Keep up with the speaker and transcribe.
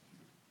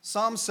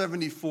Psalm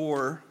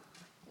 74,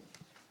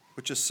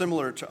 which is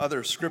similar to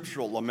other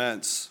scriptural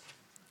laments,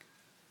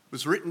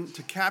 was written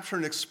to capture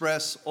and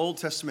express Old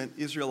Testament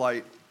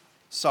Israelite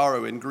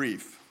sorrow and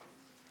grief.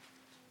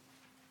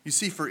 You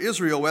see, for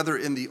Israel, whether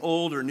in the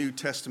Old or New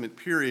Testament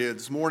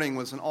periods, mourning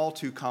was an all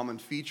too common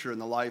feature in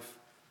the life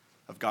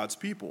of God's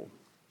people.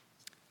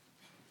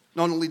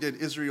 Not only did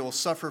Israel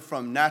suffer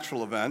from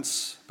natural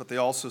events, but they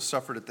also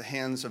suffered at the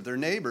hands of their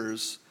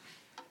neighbors,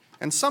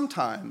 and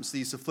sometimes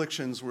these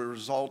afflictions were a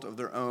result of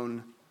their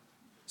own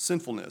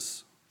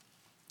sinfulness.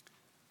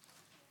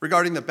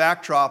 Regarding the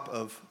backdrop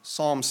of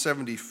Psalm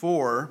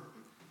 74,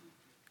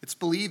 it's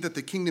believed that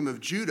the kingdom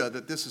of Judah,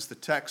 that this is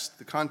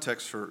the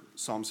context for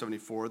Psalm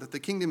 74, that the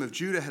kingdom of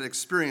Judah had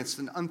experienced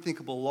an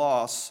unthinkable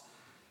loss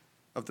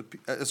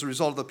as a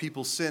result of the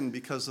people's sin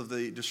because of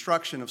the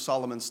destruction of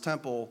Solomon's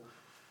temple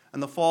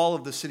and the fall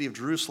of the city of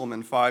Jerusalem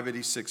in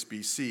 586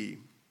 BC.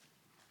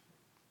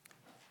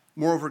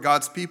 Moreover,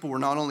 God's people were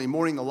not only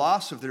mourning the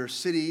loss of their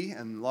city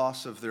and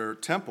loss of their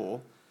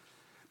temple,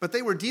 but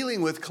they were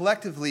dealing with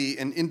collectively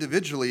and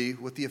individually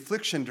with the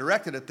affliction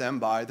directed at them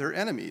by their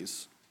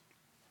enemies.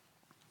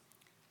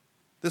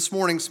 This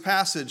morning's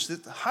passage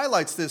that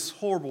highlights this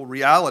horrible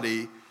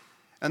reality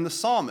and the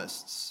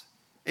psalmist's,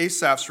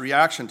 Asaph's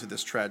reaction to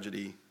this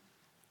tragedy.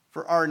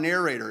 For our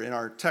narrator in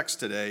our text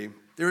today,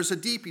 there is a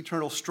deep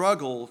eternal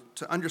struggle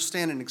to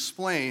understand and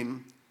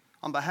explain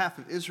on behalf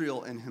of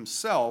Israel and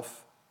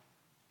himself,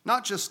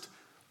 not just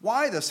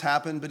why this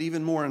happened, but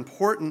even more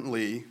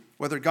importantly,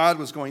 whether God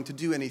was going to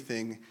do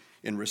anything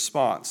in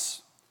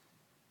response.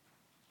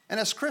 And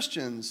as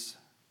Christians,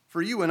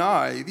 for you and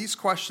I, these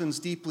questions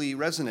deeply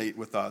resonate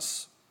with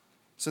us,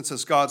 since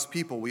as God's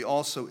people, we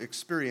also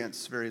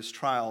experience various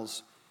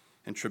trials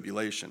and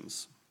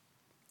tribulations.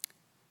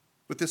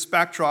 With this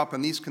backdrop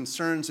and these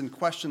concerns and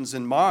questions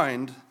in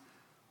mind,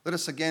 let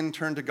us again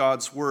turn to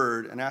God's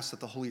word and ask that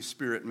the Holy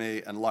Spirit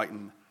may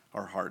enlighten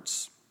our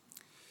hearts.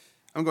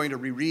 I'm going to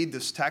reread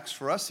this text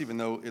for us, even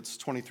though it's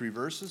 23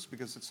 verses,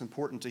 because it's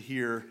important to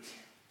hear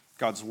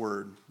God's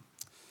word.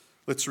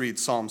 Let's read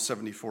Psalm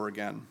 74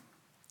 again.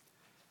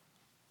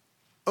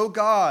 O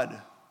God,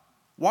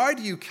 why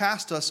do you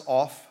cast us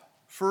off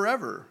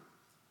forever?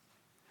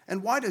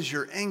 And why does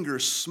your anger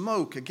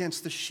smoke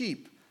against the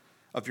sheep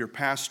of your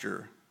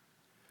pasture?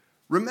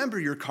 Remember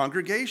your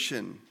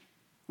congregation,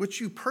 which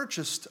you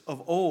purchased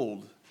of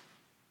old,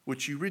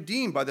 which you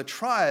redeemed by the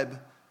tribe,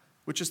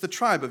 which is the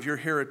tribe of your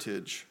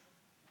heritage.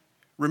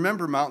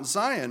 Remember Mount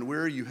Zion,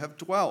 where you have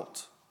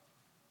dwelt.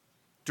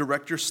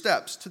 Direct your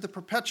steps to the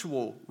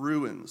perpetual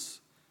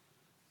ruins.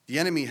 The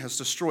enemy has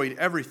destroyed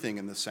everything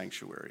in the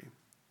sanctuary.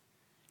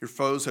 Your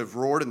foes have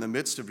roared in the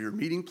midst of your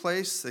meeting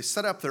place. They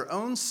set up their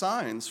own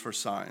signs for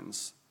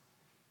signs.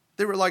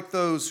 They were like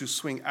those who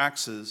swing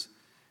axes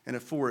in a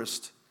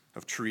forest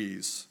of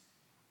trees.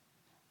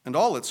 And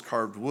all its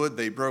carved wood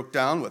they broke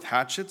down with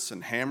hatchets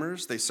and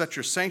hammers. They set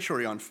your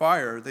sanctuary on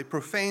fire. They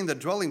profaned the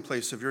dwelling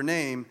place of your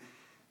name,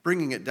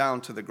 bringing it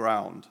down to the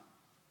ground.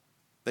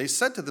 They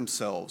said to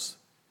themselves,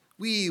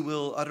 we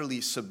will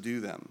utterly subdue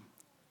them.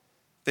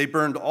 They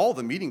burned all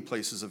the meeting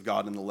places of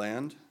God in the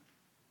land.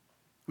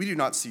 We do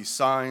not see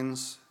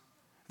signs.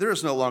 There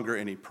is no longer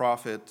any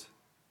prophet,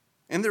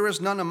 and there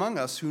is none among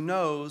us who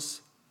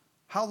knows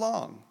how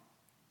long.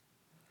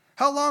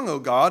 How long, O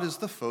God, is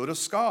the foe to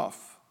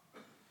scoff?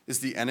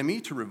 Is the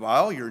enemy to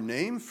revile your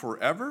name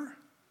forever?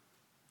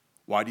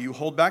 Why do you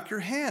hold back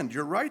your hand,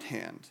 your right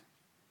hand?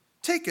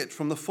 Take it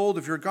from the fold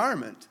of your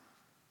garment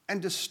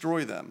and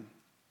destroy them.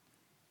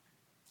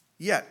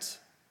 Yet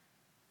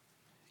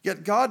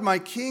God, my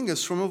King,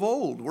 is from of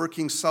old,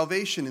 working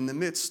salvation in the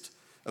midst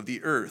of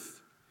the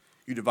earth.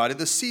 You divided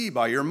the sea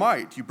by your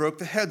might. You broke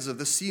the heads of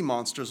the sea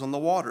monsters on the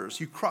waters.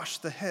 You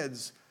crushed the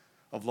heads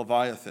of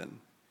Leviathan.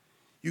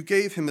 You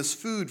gave him as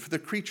food for the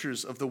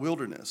creatures of the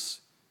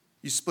wilderness.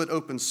 You split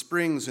open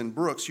springs and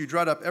brooks. You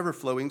dried up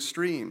ever-flowing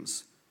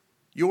streams.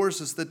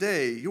 Yours is the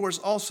day, yours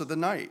also the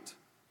night.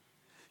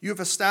 You have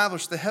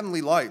established the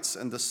heavenly lights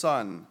and the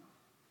sun.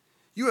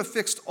 You have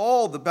fixed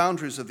all the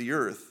boundaries of the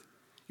earth.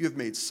 You have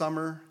made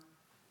summer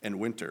and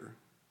winter.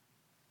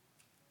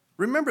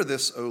 Remember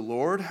this, O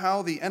Lord,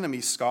 how the enemy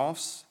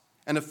scoffs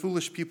and a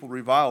foolish people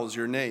reviles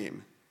your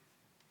name.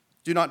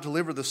 Do not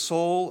deliver the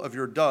soul of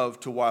your dove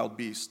to wild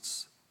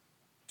beasts.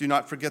 Do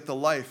not forget the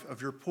life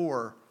of your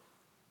poor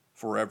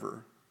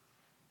forever.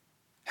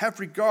 Have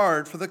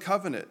regard for the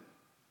covenant,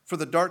 for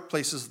the dark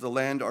places of the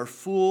land are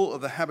full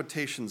of the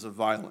habitations of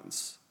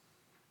violence.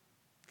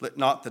 Let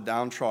not the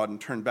downtrodden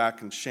turn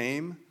back in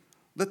shame.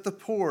 Let the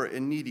poor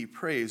and needy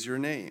praise your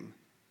name.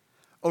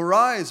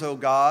 Arise, O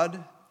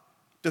God,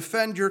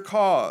 defend your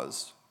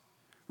cause.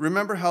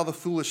 Remember how the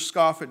foolish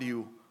scoff at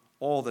you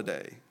all the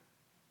day.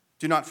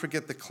 Do not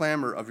forget the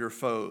clamor of your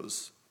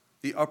foes,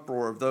 the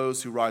uproar of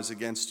those who rise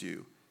against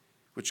you,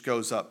 which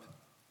goes up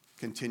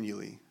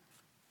continually.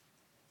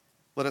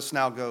 Let us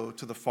now go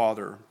to the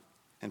Father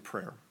in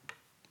prayer.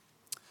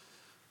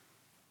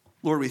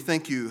 Lord, we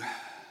thank you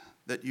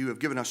that you have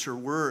given us your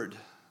word.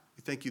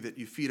 We thank you that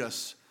you feed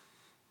us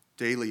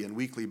daily and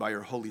weekly by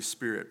your Holy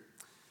Spirit.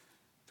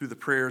 through the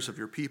prayers of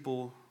your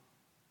people,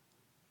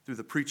 through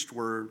the preached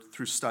word,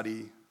 through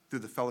study, through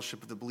the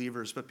fellowship of the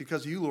believers, but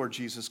because you, Lord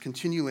Jesus,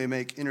 continually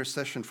make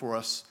intercession for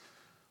us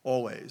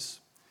always.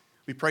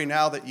 We pray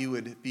now that you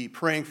would be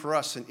praying for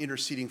us and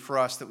interceding for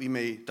us, that we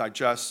may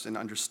digest and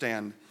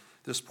understand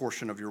this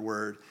portion of your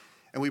word.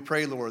 And we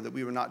pray, Lord, that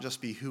we would not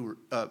just be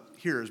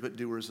hearers, but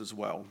doers as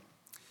well.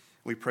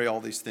 We pray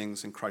all these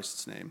things in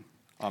Christ's name.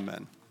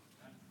 Amen.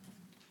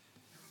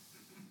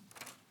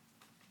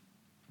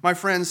 My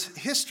friends,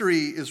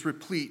 history is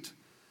replete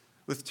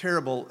with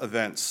terrible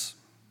events.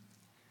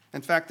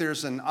 In fact,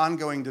 there's an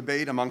ongoing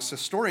debate amongst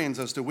historians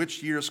as to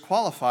which years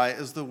qualify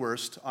as the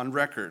worst on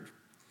record.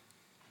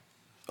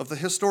 Of the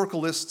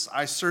historical lists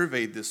I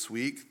surveyed this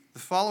week, the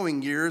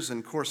following years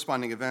and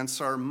corresponding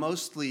events are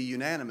mostly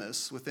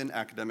unanimous within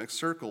academic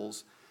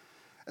circles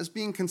as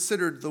being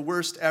considered the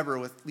worst ever,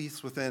 at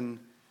least within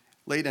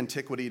late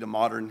antiquity to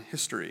modern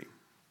history.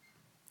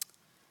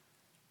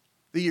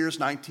 The years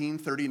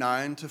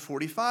 1939 to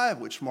 45,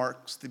 which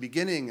marks the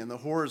beginning and the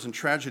horrors and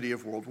tragedy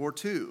of World War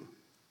II.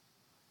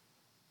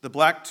 The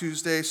Black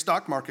Tuesday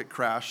stock market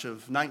crash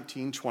of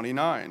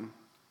 1929.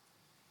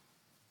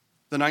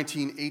 The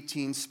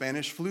 1918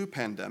 Spanish flu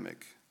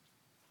pandemic.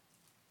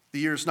 The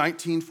years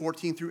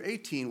 1914 through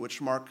 18,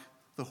 which mark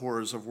the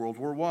horrors of World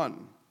War I.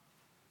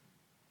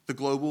 The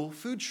global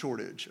food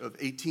shortage of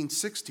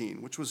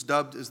 1816, which was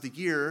dubbed as the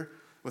year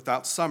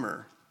without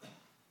summer.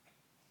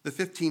 The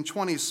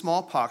 1520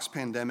 smallpox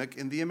pandemic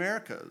in the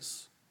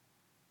Americas.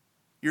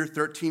 Year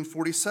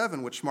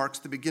 1347, which marks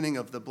the beginning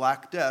of the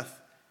Black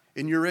Death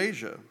in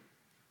Eurasia.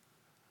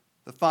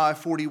 The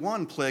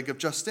 541 plague of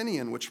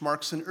Justinian, which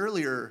marks an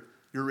earlier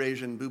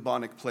Eurasian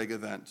bubonic plague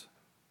event.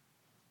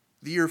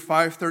 The year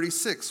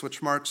 536,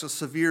 which marks a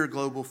severe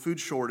global food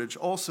shortage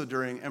also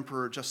during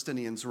Emperor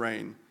Justinian's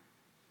reign.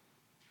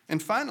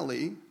 And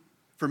finally,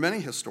 for many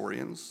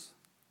historians,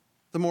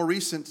 the more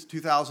recent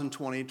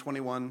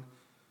 2020-21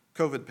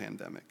 COVID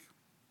pandemic.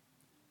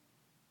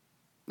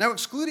 Now,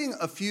 excluding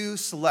a few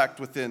select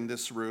within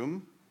this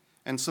room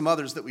and some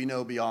others that we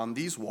know beyond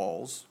these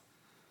walls,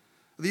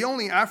 the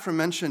only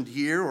aforementioned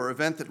year or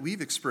event that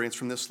we've experienced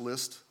from this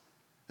list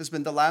has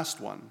been the last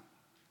one.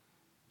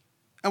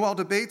 And while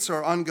debates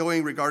are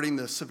ongoing regarding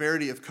the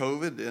severity of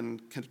COVID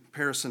in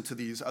comparison to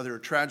these other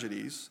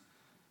tragedies,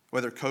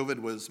 whether COVID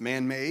was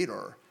man-made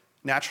or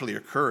naturally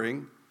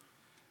occurring,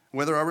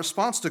 whether our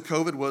response to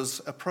COVID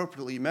was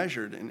appropriately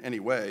measured in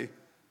any way,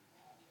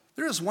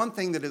 there is one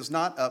thing that is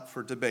not up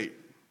for debate: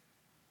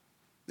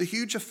 the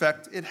huge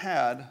effect it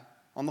had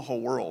on the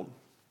whole world.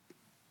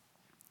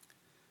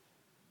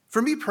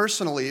 For me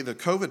personally, the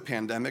COVID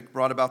pandemic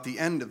brought about the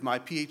end of my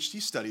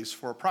PhD studies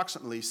for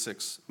approximately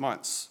 6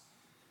 months.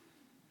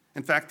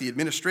 In fact, the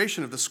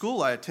administration of the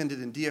school I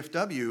attended in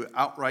DFW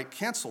outright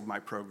canceled my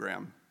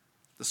program,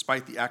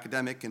 despite the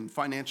academic and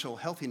financial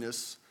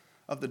healthiness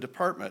of the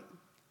department.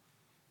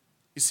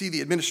 You see,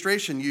 the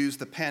administration used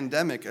the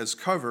pandemic as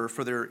cover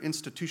for their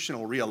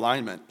institutional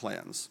realignment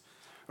plans,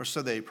 or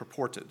so they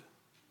purported.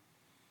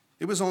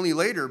 It was only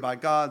later, by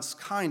God's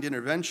kind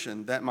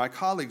intervention, that my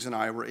colleagues and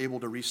I were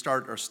able to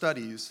restart our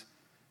studies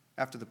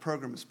after the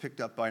program was picked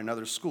up by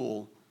another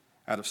school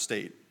out of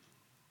state.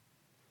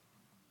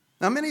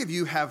 Now, many of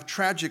you have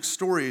tragic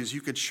stories you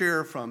could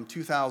share from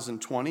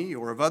 2020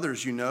 or of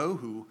others you know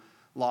who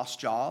lost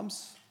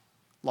jobs,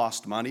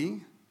 lost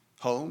money,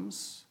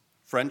 homes,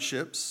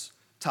 friendships,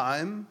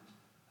 time,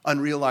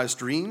 unrealized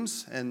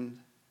dreams, and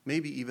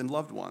maybe even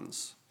loved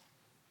ones.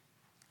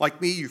 Like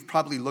me, you've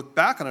probably looked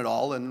back on it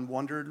all and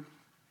wondered,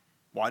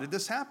 why did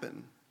this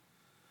happen?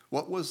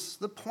 What was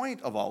the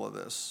point of all of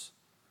this?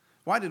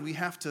 Why did we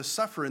have to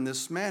suffer in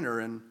this manner?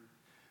 And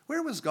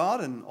where was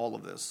God in all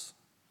of this?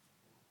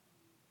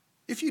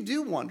 If you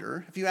do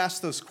wonder, if you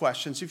ask those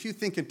questions, if you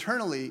think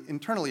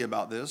internally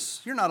about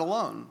this, you're not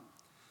alone.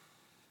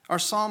 Our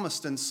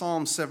psalmist in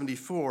Psalm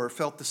 74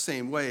 felt the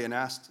same way and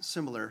asked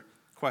similar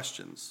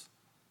questions.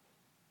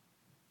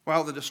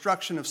 While the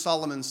destruction of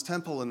Solomon's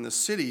temple in the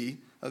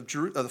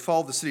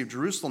fall of the city of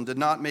Jerusalem did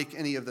not make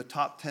any of the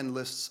top 10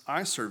 lists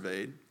I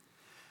surveyed,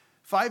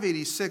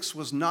 586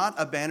 was not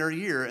a banner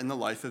year in the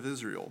life of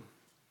Israel.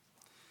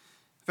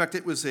 In fact,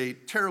 it was a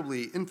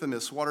terribly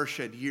infamous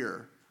watershed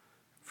year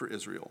for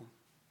Israel.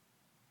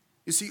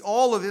 You see,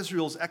 all of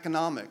Israel's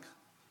economic,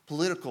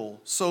 political,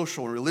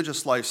 social, and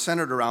religious life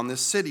centered around this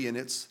city and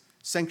its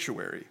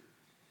sanctuary.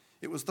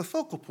 It was the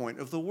focal point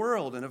of the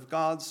world and of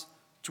God's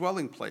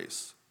dwelling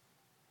place.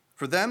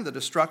 For them, the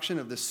destruction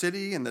of the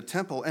city and the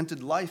temple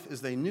ended life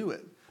as they knew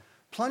it,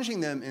 plunging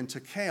them into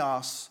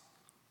chaos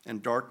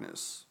and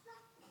darkness.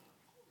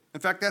 In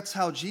fact, that's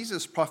how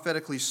Jesus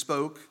prophetically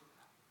spoke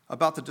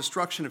about the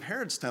destruction of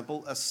Herod's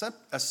temple,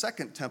 a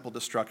second temple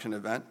destruction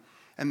event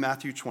in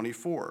Matthew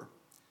 24,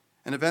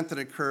 an event that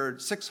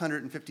occurred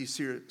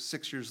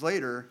 656 years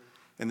later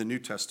in the New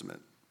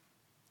Testament.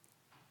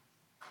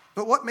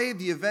 But what made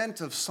the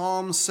event of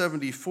Psalm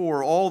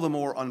 74 all the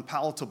more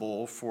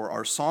unpalatable for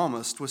our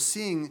psalmist was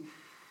seeing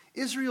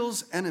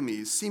Israel's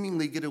enemies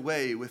seemingly get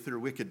away with their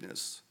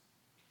wickedness.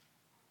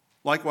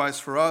 Likewise,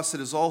 for us, it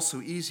is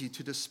also easy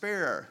to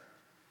despair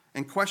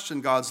and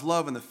question God's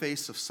love in the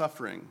face of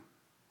suffering,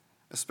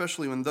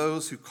 especially when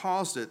those who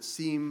caused it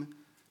seem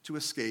to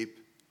escape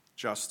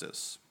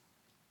justice.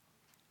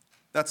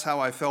 That's how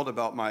I felt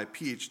about my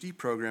PhD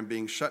program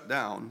being shut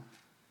down,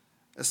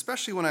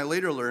 especially when I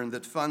later learned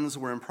that funds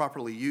were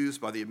improperly used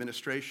by the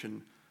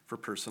administration for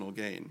personal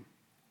gain.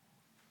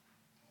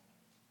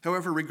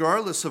 However,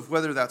 regardless of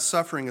whether that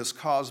suffering is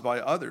caused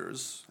by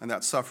others, and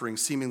that suffering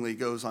seemingly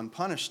goes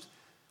unpunished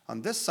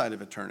on this side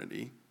of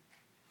eternity,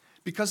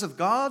 because of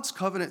God's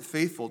covenant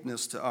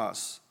faithfulness to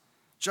us,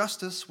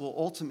 justice will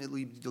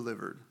ultimately be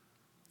delivered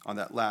on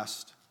that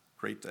last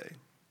great day.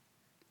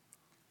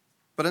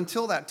 But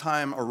until that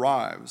time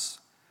arrives,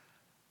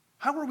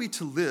 how are we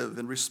to live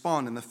and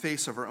respond in the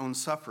face of our own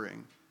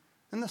suffering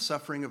and the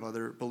suffering of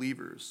other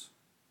believers,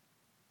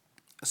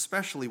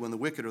 especially when the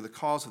wicked are the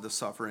cause of the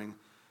suffering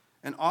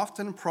and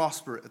often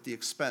prosper at the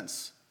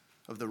expense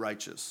of the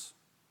righteous?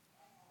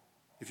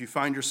 If you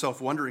find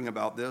yourself wondering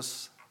about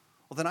this,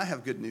 well, then I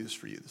have good news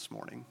for you this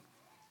morning.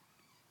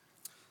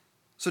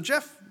 So,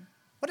 Jeff,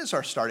 what is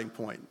our starting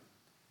point?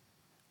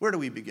 Where do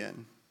we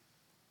begin?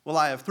 Well,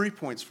 I have 3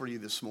 points for you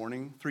this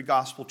morning, 3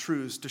 gospel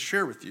truths to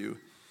share with you.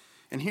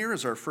 And here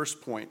is our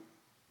first point.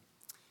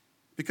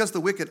 Because the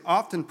wicked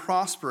often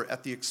prosper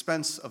at the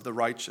expense of the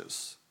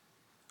righteous,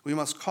 we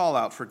must call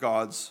out for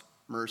God's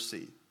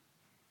mercy.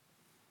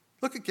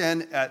 Look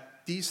again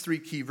at these 3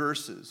 key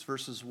verses,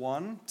 verses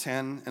 1,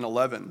 10, and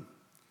 11.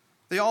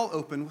 They all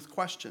open with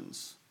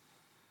questions.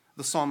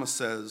 The psalmist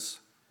says,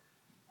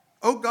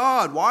 "O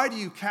God, why do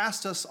you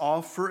cast us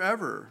off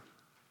forever?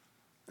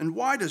 And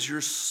why does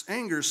your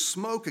anger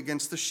smoke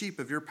against the sheep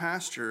of your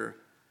pasture?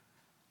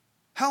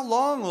 How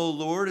long, O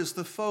Lord, is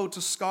the foe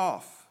to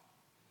scoff?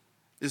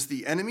 Is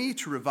the enemy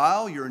to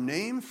revile your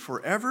name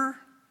forever?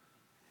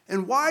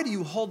 And why do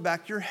you hold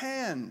back your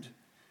hand,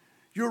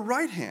 your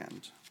right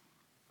hand?"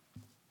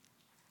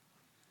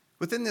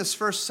 Within this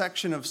first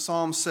section of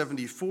Psalm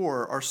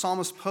 74, our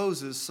psalmist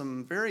poses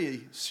some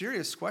very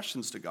serious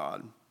questions to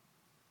God.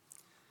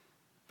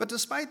 But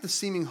despite the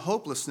seeming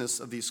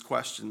hopelessness of these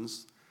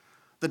questions,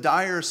 the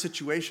dire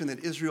situation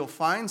that Israel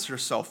finds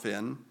herself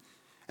in,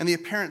 and the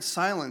apparent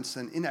silence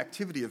and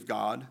inactivity of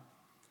God,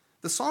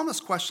 the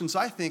psalmist's questions,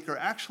 I think, are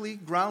actually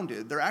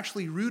grounded. They're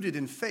actually rooted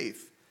in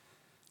faith,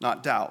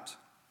 not doubt.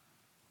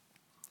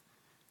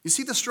 You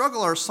see, the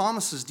struggle our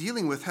psalmist is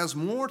dealing with has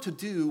more to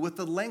do with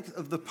the length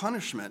of the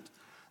punishment,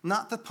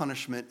 not the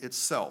punishment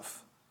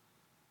itself.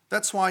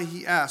 That's why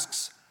he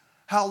asks,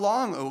 "How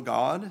long, O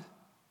God?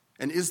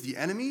 And is the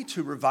enemy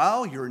to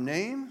revile your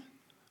name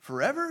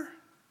forever?"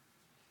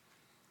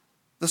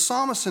 The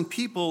psalmist and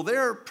people,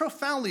 they're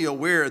profoundly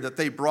aware that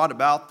they brought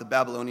about the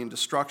Babylonian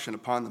destruction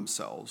upon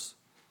themselves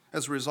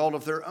as a result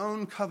of their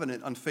own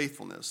covenant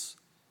unfaithfulness.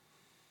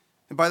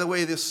 And by the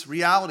way, this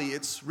reality,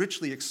 it's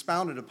richly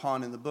expounded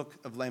upon in the book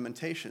of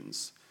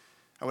Lamentations.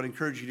 I would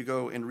encourage you to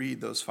go and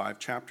read those 5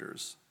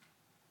 chapters.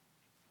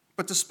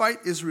 But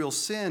despite Israel's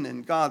sin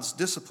and God's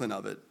discipline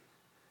of it,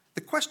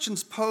 the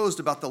questions posed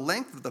about the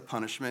length of the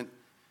punishment,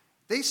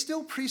 they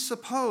still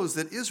presuppose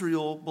that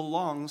Israel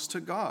belongs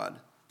to God,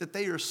 that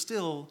they are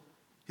still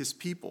his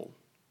people.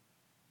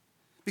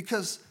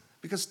 Because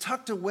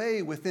tucked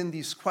away within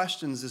these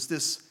questions is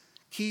this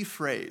key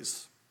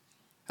phrase.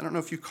 I don't know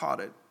if you caught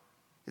it.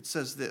 It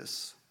says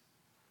this: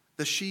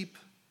 "the sheep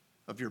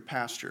of your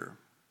pasture."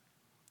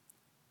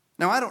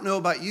 Now, I don't know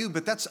about you,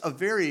 but that's a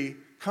very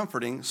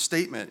comforting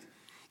statement,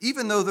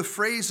 even though the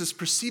phrase is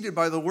preceded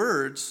by the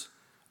words,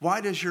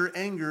 "Why does your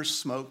anger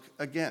smoke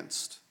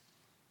against?"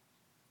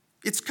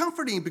 It's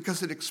comforting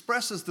because it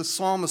expresses the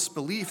psalmist's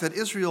belief that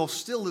Israel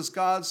still is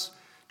God's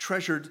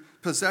treasured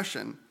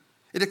possession.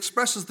 It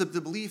expresses the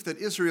belief that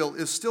Israel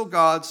is still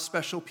God's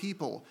special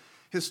people,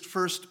 his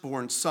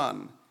firstborn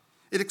son.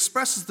 It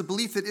expresses the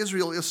belief that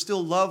Israel is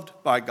still loved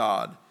by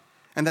God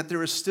and that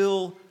there is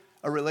still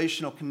a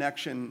relational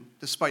connection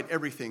despite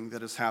everything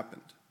that has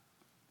happened.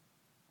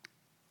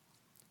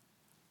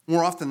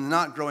 More often than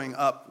not, growing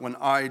up, when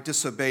I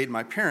disobeyed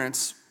my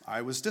parents,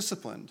 I was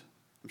disciplined.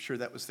 I'm sure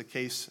that was the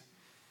case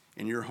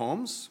in your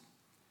homes.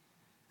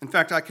 In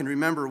fact, I can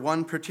remember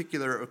one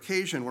particular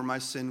occasion where my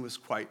sin was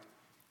quite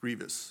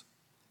grievous.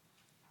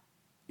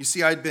 You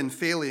see, I'd been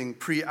failing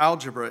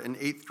pre-algebra in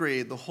 8th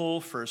grade the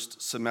whole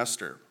first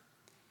semester,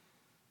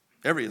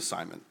 every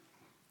assignment.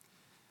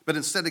 But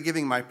instead of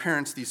giving my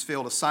parents these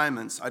failed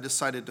assignments, I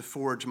decided to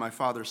forge my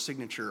father's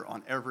signature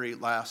on every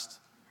last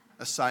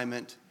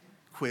assignment,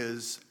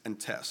 quiz, and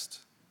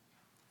test.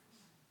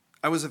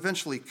 I was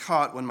eventually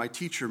caught when my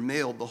teacher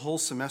mailed the whole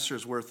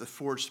semester's worth of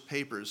forged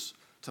papers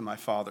to my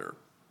father.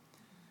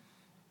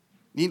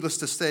 Needless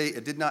to say,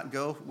 it did not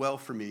go well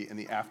for me in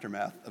the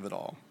aftermath of it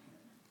all.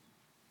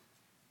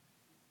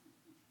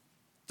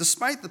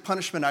 Despite the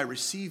punishment I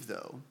received,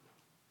 though,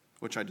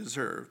 which I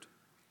deserved,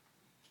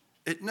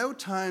 at no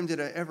time did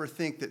I ever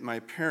think that my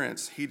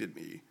parents hated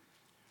me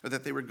or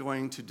that they were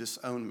going to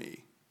disown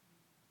me.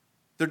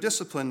 Their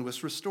discipline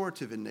was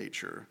restorative in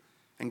nature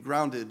and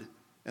grounded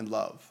in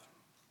love.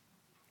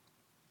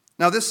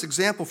 Now, this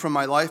example from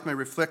my life may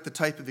reflect the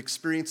type of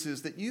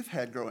experiences that you've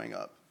had growing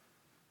up,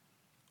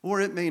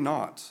 or it may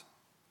not.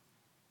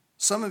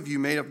 Some of you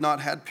may have not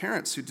had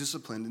parents who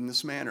disciplined in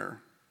this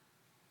manner.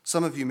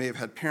 Some of you may have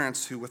had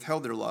parents who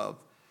withheld their love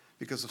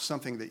because of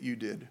something that you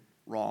did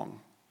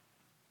wrong.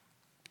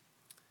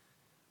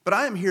 But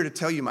I am here to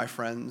tell you, my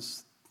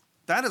friends,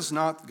 that is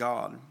not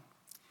God.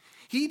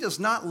 He does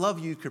not love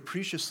you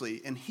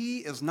capriciously, and he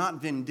is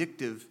not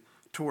vindictive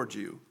toward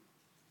you.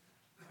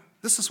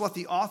 This is what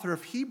the author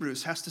of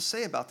Hebrews has to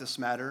say about this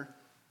matter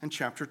in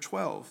chapter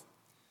 12.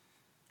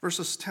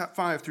 Verses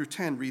 5 through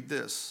 10 read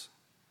this.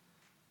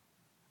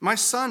 My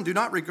son, do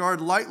not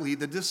regard lightly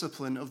the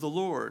discipline of the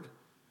Lord,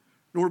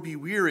 nor be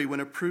weary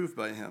when approved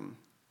by him.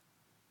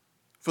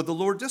 For the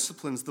Lord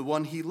disciplines the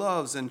one he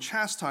loves and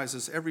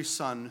chastises every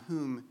son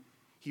whom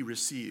he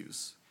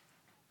receives.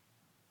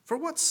 For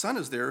what son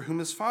is there whom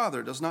his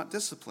father does not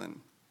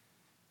discipline?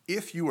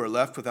 If you are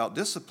left without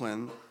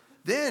discipline,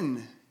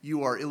 then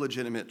you are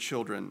illegitimate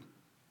children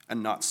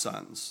and not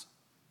sons.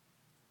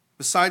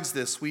 Besides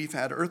this, we've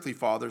had earthly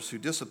fathers who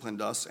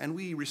disciplined us, and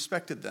we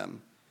respected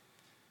them.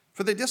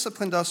 For they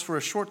disciplined us for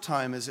a short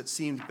time as it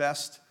seemed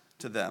best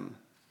to them.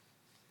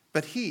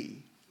 But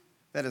he,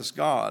 that is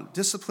God,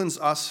 disciplines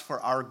us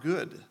for our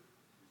good,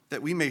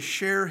 that we may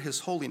share his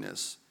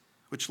holiness,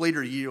 which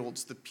later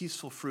yields the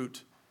peaceful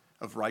fruit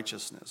of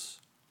righteousness.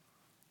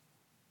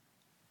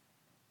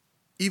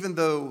 Even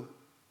though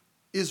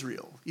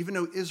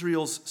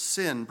Israel's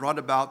sin brought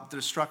about the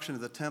destruction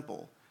of the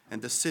temple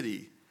and the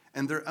city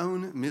and their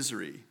own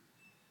misery,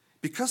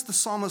 because the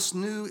psalmist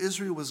knew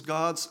Israel was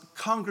God's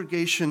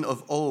congregation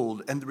of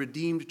old and the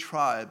redeemed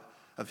tribe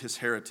of his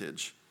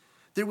heritage,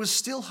 there was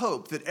still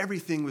hope that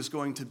everything was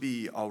going to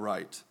be all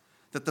right,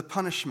 that the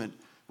punishment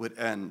would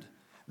end,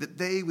 that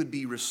they would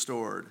be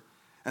restored,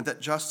 and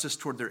that justice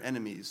toward their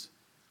enemies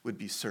would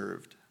be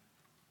served.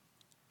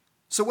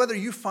 So whether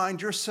you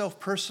find yourself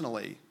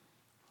personally,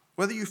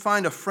 whether you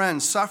find a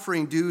friend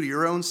suffering due to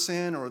your own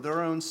sin or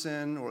their own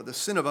sin or the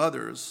sin of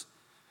others,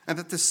 and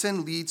that the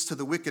sin leads to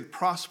the wicked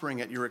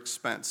prospering at your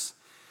expense,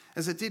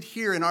 as it did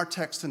here in our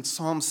text in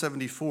Psalm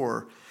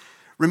 74,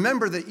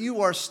 remember that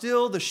you are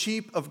still the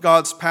sheep of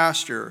God's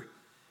pasture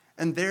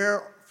and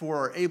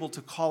therefore are able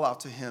to call out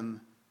to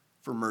him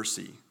for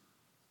mercy.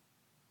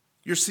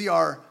 You see,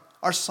 our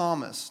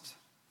psalmist,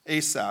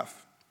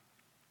 Asaph,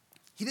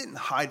 he didn't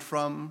hide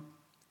from,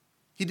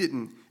 he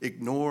didn't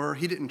ignore,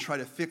 he didn't try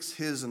to fix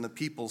his and the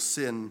people's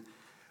sin,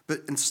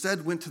 but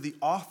instead went to the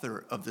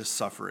author of this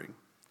suffering.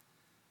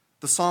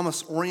 The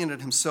psalmist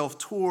oriented himself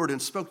toward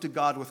and spoke to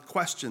God with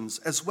questions,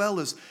 as well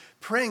as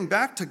praying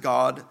back to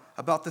God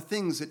about the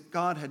things that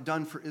God had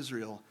done for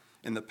Israel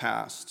in the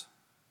past.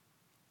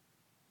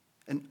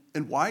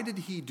 And why did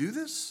he do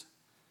this?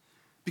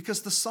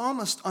 Because the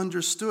psalmist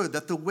understood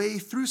that the way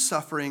through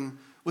suffering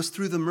was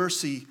through the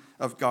mercy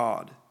of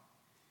God.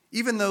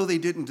 Even though they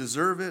didn't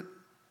deserve it,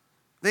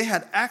 they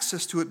had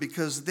access to it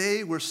because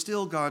they were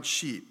still God's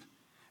sheep,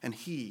 and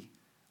he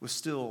was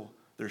still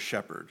their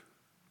shepherd.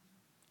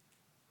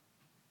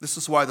 This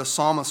is why the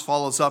psalmist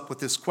follows up with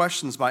his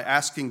questions by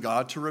asking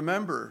God to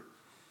remember.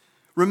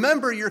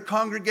 Remember your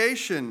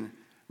congregation.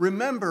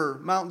 Remember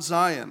Mount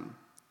Zion.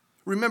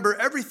 Remember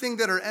everything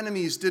that our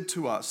enemies did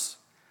to us,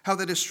 how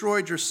they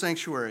destroyed your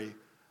sanctuary,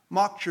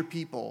 mocked your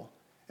people,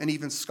 and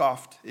even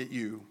scoffed at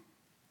you.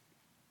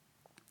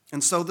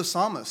 And so the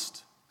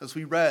psalmist, as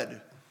we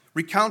read,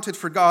 recounted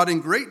for God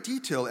in great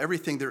detail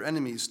everything their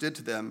enemies did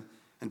to them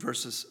in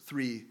verses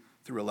 3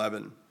 through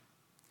 11.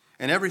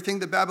 And everything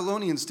the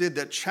Babylonians did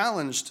that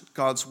challenged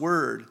God's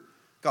word,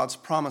 God's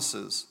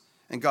promises,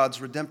 and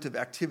God's redemptive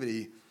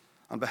activity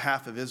on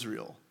behalf of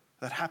Israel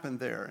that happened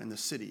there in the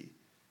city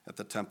at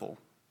the temple.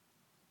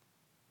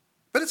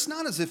 But it's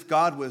not as if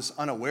God was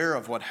unaware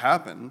of what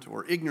happened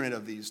or ignorant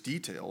of these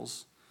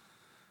details.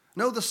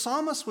 No, the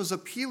psalmist was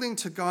appealing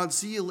to God's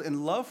zeal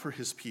and love for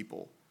his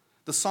people.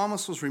 The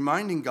psalmist was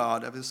reminding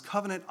God of his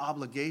covenant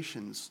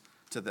obligations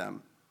to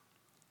them.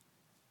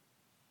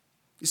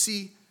 You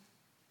see,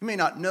 you may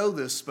not know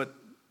this, but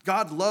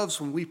God loves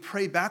when we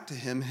pray back to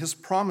him his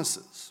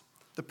promises,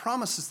 the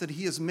promises that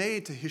he has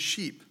made to his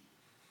sheep.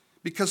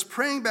 Because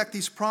praying back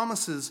these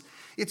promises,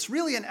 it's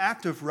really an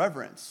act of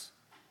reverence.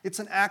 It's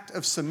an act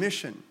of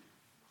submission.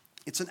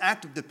 It's an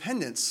act of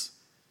dependence,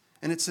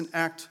 and it's an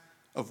act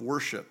of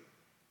worship.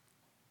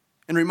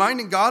 And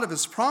reminding God of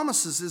his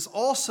promises is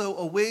also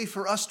a way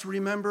for us to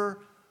remember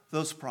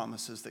those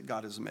promises that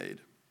God has made.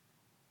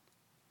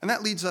 And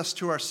that leads us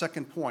to our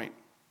second point,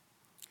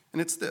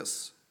 and it's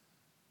this.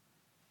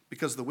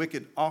 Because the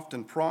wicked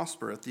often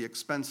prosper at the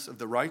expense of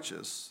the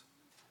righteous,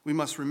 we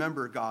must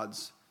remember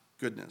God's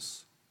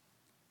goodness.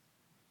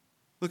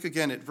 Look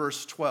again at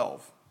verse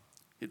 12.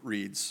 It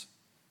reads,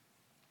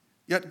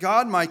 "Yet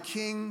God, my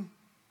King,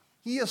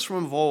 he is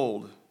from of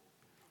old,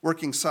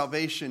 working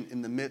salvation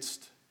in the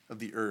midst of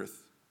the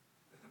earth."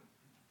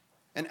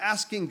 And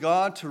asking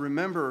God to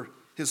remember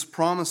his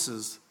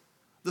promises,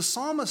 the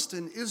psalmist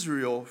in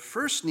Israel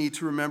first need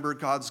to remember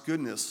God's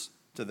goodness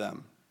to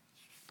them.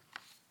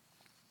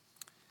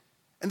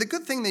 And the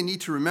good thing they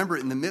need to remember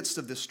in the midst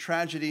of this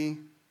tragedy,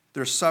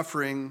 their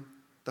suffering,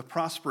 the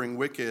prospering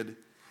wicked,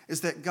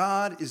 is that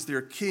God is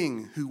their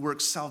king who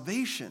works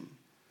salvation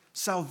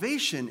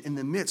in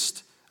the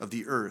midst of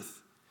the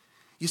earth.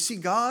 You see,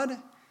 God,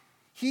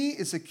 he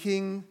is a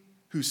king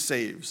who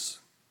saves.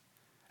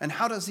 And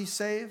how does he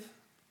save?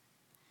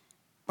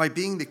 By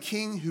being the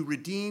king who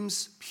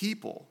redeems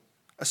people,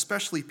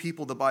 especially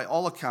people that by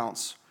all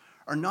accounts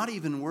are not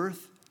even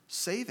worth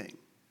saving.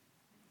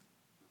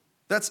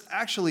 That's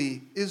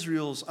actually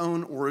Israel's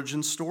own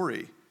origin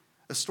story,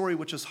 a story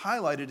which is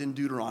highlighted in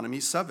Deuteronomy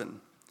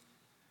 7.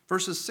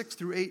 Verses 6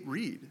 through 8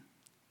 read,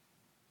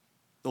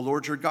 "The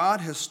Lord your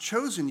God has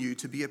chosen you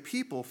to be a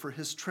people for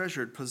his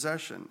treasured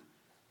possession,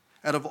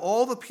 out of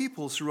all the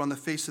peoples who are on the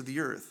face of the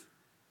earth.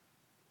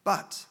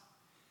 But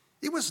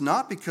it was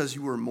not because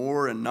you were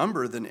more in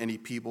number than any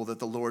people that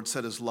the Lord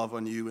set his love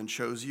on you and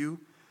chose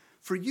you,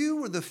 for you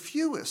were the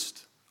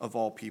fewest of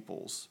all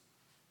peoples.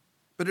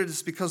 But it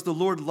is because the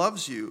Lord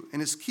loves you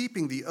and is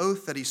keeping the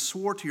oath that he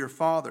swore to your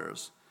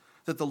fathers,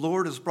 that the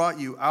Lord has brought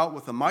you out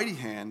with a mighty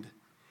hand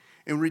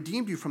and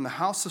redeemed you from the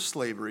house of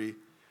slavery,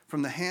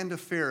 from the hand of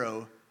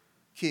Pharaoh,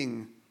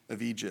 king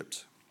of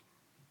Egypt."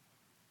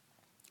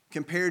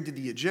 Compared to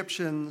the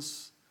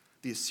Egyptians,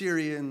 the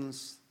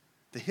Assyrians,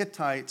 the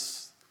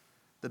Hittites,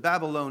 the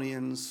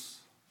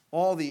Babylonians,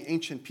 all the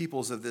ancient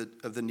peoples of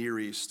the Near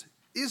East,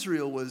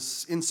 Israel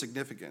was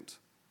insignificant.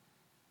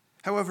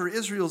 However,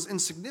 Israel's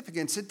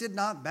insignificance, it did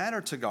not matter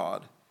to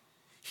God.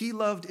 He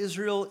loved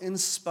Israel in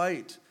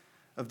spite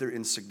of their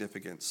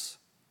insignificance.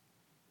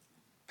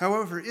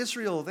 However,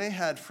 Israel, they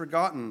had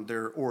forgotten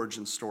their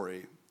origin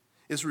story.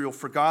 Israel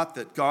forgot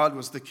that God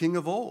was the king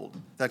of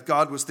old, that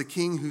God was the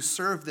king who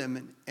served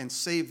them and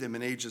saved them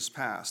in ages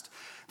past,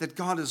 that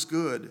God is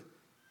good,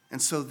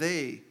 and so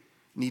they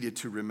needed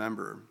to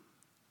remember.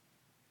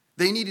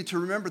 They needed to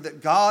remember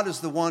that God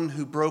is the one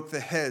who broke the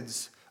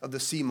heads of the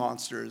sea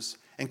monsters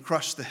and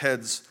crushed the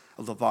heads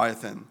of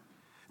Leviathan.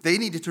 They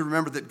needed to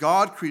remember that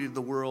God created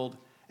the world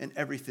and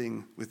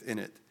everything within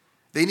it.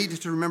 They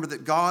needed to remember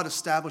that God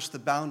established the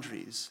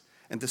boundaries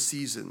and the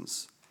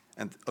seasons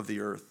of the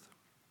earth.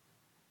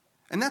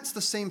 And that's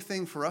the same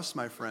thing for us,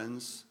 my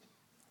friends.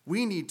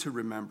 We need to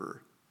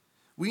remember.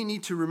 We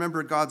need to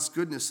remember God's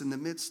goodness in the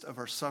midst of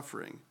our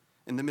suffering,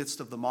 in the midst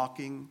of the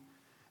mocking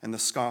and the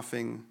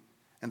scoffing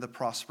and the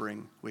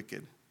prospering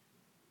wicked.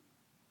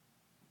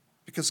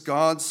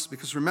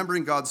 Because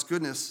remembering God's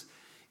goodness,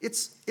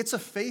 it's a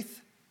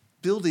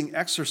faith-building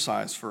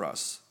exercise for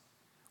us.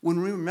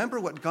 When we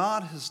remember what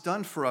God has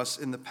done for us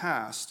in the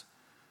past,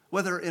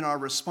 whether in our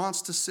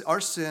response to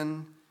our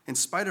sin, in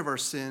spite of our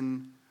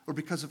sin, or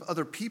because of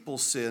other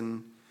people's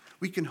sin,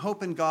 we can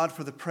hope in God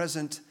for the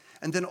present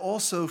and then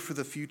also for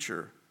the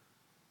future.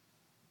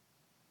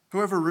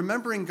 However,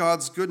 remembering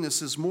God's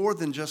goodness is more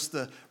than just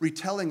the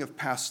retelling of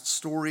past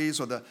stories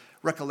or the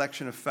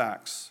recollection of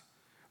facts.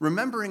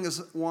 Remembering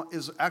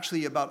is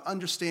actually about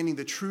understanding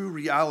the true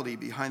reality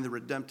behind the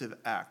redemptive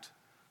act,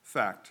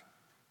 fact,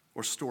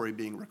 or story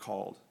being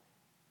recalled.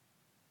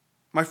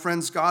 My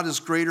friends, God is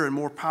greater and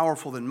more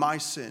powerful than my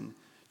sin,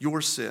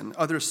 your sin,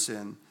 other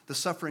sin, the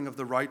suffering of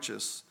the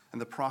righteous, and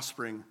the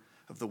prospering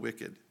of the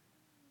wicked.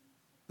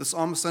 The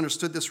psalmist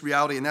understood this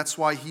reality, and that's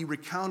why he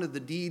recounted the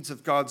deeds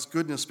of God's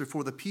goodness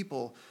before the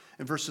people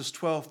in verses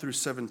 12 through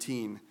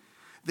 17.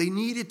 They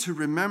needed to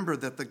remember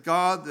that the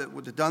God that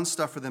would have done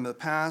stuff for them in the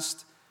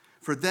past,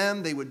 for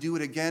them, they would do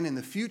it again in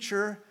the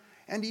future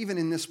and even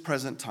in this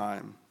present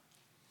time.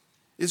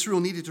 Israel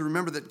needed to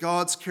remember that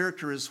God's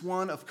character is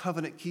one of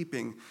covenant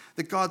keeping,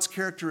 that God's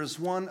character is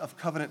one of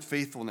covenant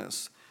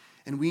faithfulness,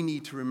 and we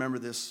need to remember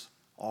this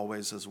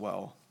always as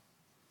well.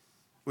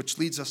 Which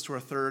leads us to our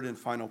third and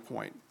final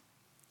point,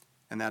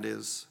 and that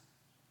is,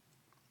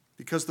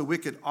 because the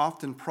wicked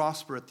often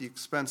prosper at the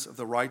expense of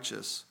the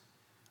righteous,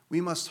 we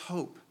must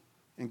hope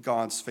in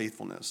God's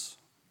faithfulness.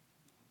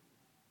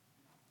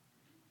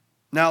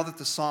 Now that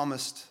the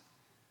psalmist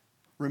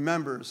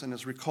remembers and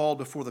is recalled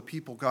before the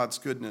people God's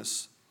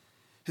goodness,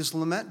 his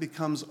lament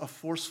becomes a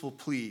forceful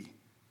plea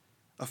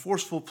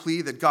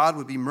that God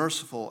would be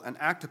merciful and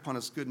act upon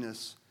his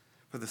goodness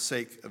for the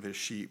sake of his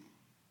sheep.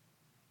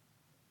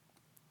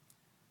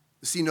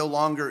 You see, no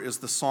longer is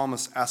the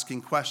psalmist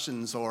asking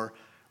questions or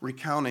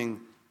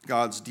recounting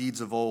God's deeds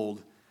of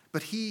old,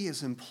 but he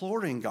is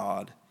imploring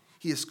God.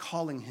 He is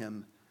calling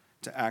him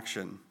to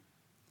action.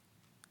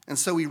 And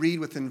so we read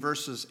within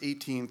verses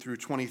 18 through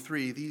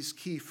 23 these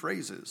key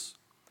phrases.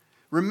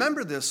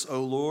 "Remember this,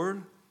 O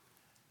Lord.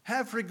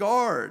 Have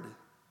regard.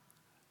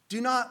 Do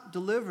not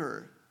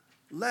deliver.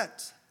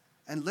 Let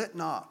and let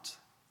not,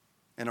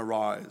 and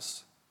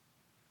arise."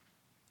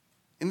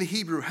 In the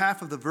Hebrew,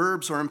 half of the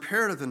verbs are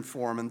imperative in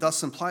form and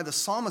thus imply the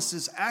psalmist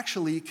is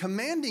actually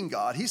commanding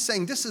God. He's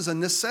saying this is a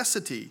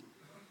necessity.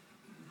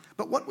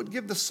 But what would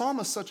give the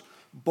psalmist such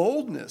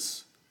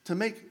boldness to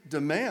make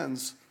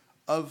demands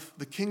of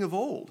the king of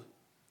old?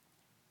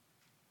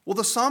 Well,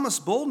 the psalmist's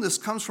boldness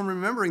comes from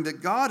remembering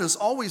that God is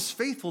always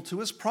faithful to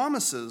his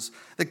promises,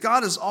 that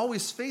God is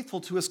always faithful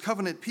to his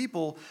covenant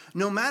people,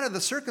 no matter the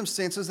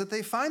circumstances that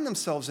they find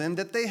themselves in,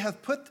 that they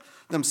have put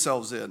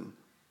themselves in.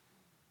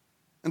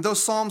 And though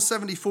Psalm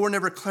 74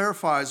 never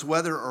clarifies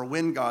whether or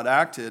when God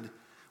acted,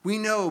 we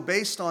know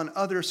based on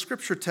other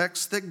scripture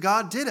texts that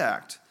God did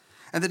act,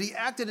 and that he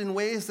acted in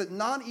ways that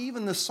not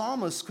even the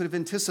psalmist could have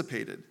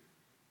anticipated.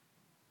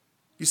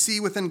 You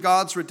see, within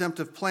God's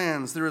redemptive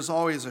plans, there is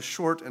always a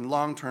short and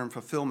long-term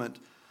fulfillment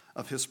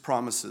of his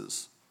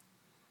promises.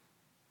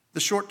 The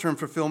short-term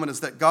fulfillment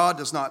is that God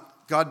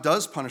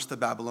does punish the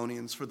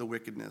Babylonians for the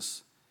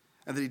wickedness,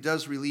 and that he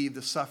does relieve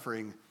the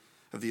suffering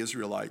of the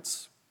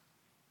Israelites.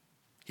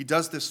 He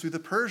does this through the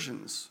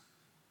Persians,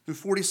 who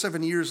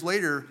 47 years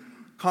later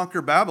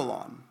conquer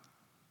Babylon.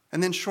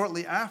 And then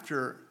shortly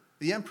after,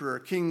 the emperor,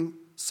 King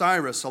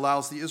Cyrus,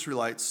 allows the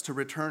Israelites to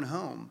return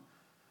home.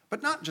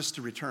 But not just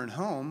to return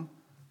home,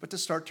 but to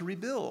start to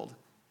rebuild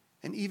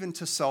and even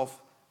to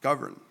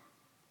self-govern.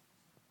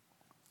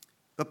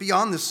 But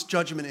beyond this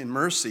judgment and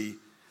mercy,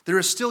 there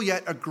is still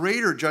yet a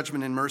greater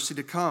judgment and mercy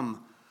to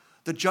come,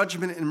 the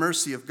judgment and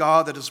mercy of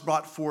God that is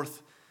brought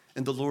forth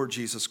in the Lord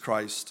Jesus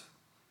Christ.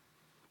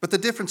 But the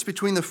difference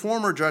between the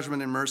former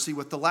judgment and mercy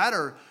with the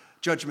latter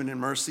judgment and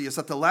mercy is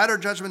that the latter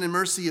judgment and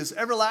mercy is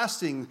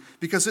everlasting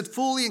because it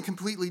fully and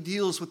completely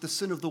deals with the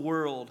sin of the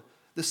world,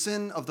 the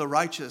sin of the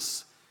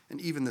righteous, and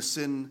even the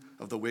sin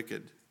of the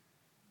wicked.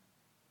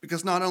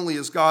 Because not only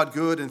is God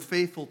good and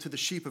faithful to the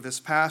sheep of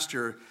his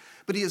pasture,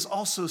 but he is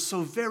also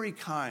so very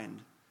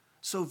kind,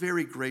 so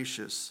very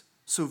gracious,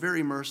 so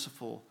very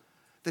merciful,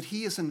 that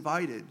he has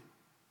invited,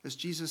 as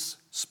Jesus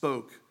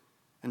spoke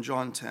in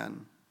John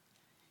 10,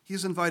 he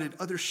has invited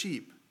other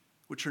sheep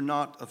which are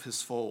not of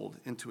his fold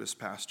into his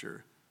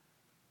pasture,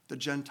 the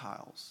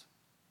Gentiles,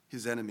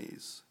 his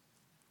enemies,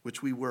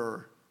 which we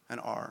were and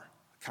are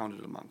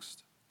counted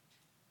amongst.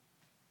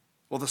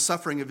 While the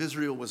suffering of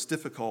Israel was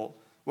difficult,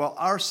 while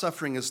our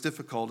suffering is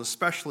difficult,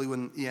 especially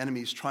when the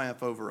enemies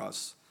triumph over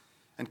us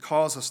and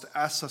cause us to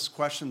ask us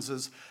questions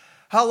as,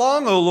 "How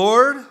long, O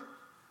Lord?"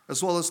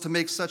 as well as to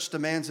make such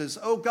demands as,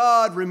 "O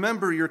God,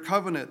 remember your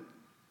covenant."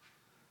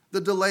 The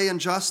delay in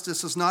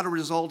justice is not a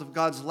result of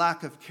God's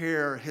lack of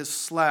care, his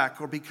slack,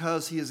 or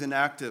because he is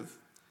inactive,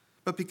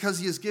 but because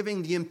he is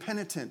giving the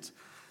impenitent,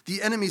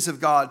 the enemies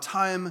of God,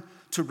 time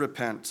to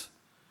repent,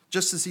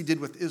 just as he did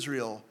with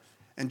Israel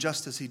and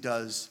just as he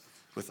does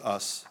with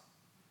us.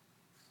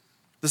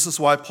 This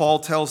is why Paul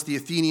tells the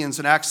Athenians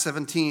in Acts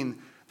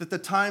 17 that the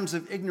times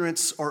of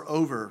ignorance are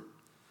over.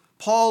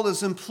 Paul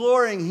is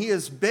imploring, he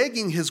is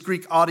begging his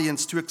Greek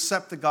audience to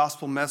accept the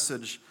gospel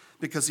message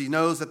because he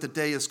knows that the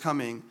day is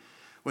coming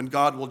when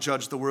God will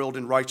judge the world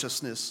in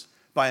righteousness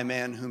by a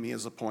man whom he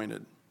has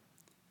appointed.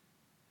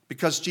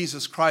 Because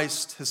Jesus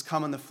Christ has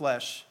come in the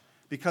flesh,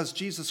 because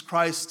Jesus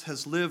Christ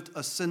has lived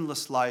a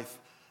sinless life,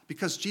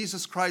 because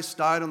Jesus Christ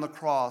died on the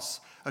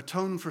cross,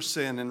 atoned for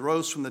sin, and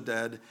rose from the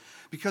dead,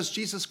 because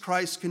Jesus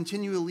Christ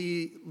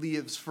continually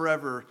lives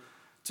forever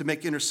to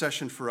make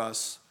intercession for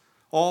us,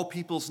 all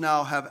peoples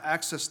now have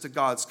access to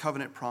God's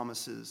covenant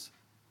promises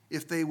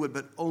if they would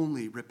but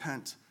only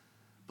repent,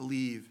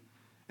 believe,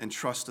 and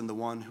trust in the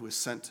one who is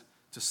sent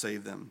to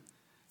save them,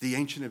 the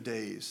Ancient of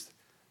Days,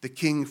 the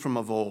King from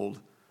of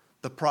old,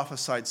 the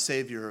prophesied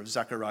Savior of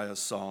Zechariah's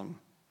song.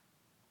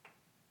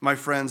 My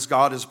friends,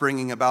 God is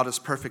bringing about his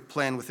perfect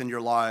plan within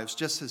your lives,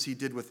 just as he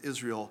did with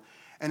Israel,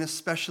 and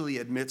especially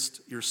amidst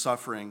your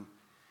suffering.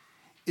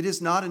 It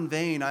is not in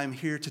vain. I am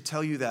here to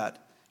tell you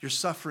that. Your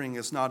suffering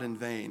is not in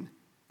vain.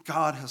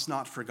 God has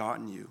not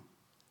forgotten you.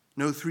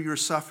 No, through your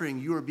suffering,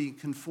 you are being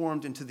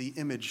conformed into the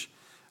image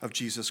of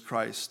Jesus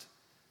Christ.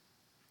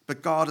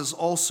 But God is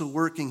also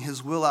working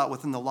his will out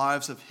within the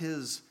lives of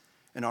his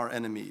and our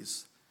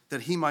enemies,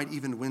 that he might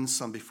even win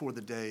some before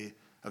the day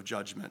of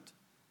judgment.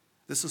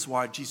 This is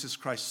why Jesus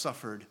Christ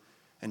suffered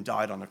and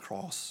died on the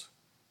cross.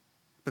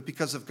 But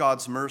because of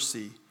God's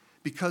mercy,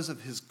 because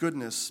of his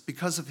goodness,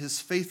 because of his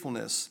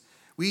faithfulness,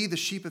 we, the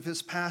sheep of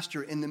his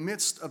pasture, in the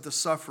midst of the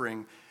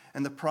suffering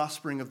and the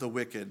prospering of the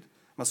wicked,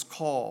 must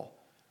call,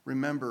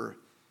 remember,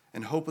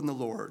 and hope in the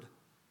Lord,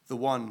 the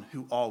one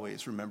who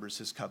always remembers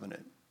his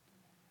covenant.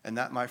 And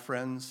that, my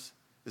friends,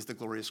 is the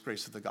glorious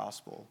grace of the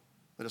gospel.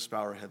 Let us bow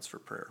our heads for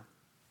prayer.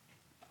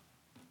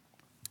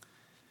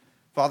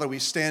 Father, we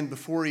stand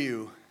before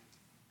you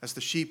as the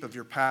sheep of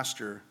your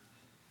pasture,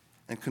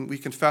 and we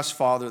confess,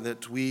 Father,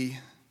 that we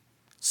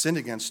sinned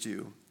against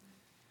you,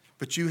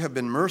 but you have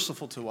been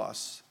merciful to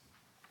us.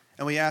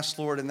 And we ask,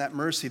 Lord, in that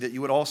mercy that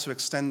you would also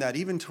extend that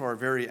even to our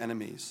very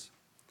enemies.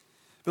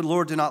 But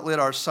Lord, do not let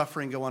our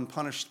suffering go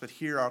unpunished, but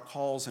hear our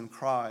calls and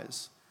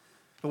cries.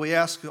 But we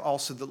ask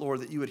also that, Lord,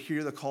 that you would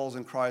hear the calls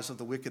and cries of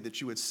the wicked, that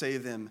you would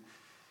save them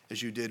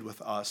as you did with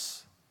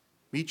us.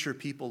 Meet your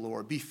people,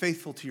 Lord. Be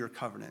faithful to your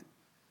covenant.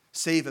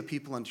 Save a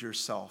people unto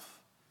yourself.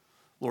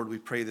 Lord, we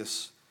pray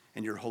this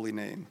in your holy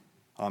name.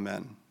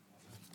 Amen.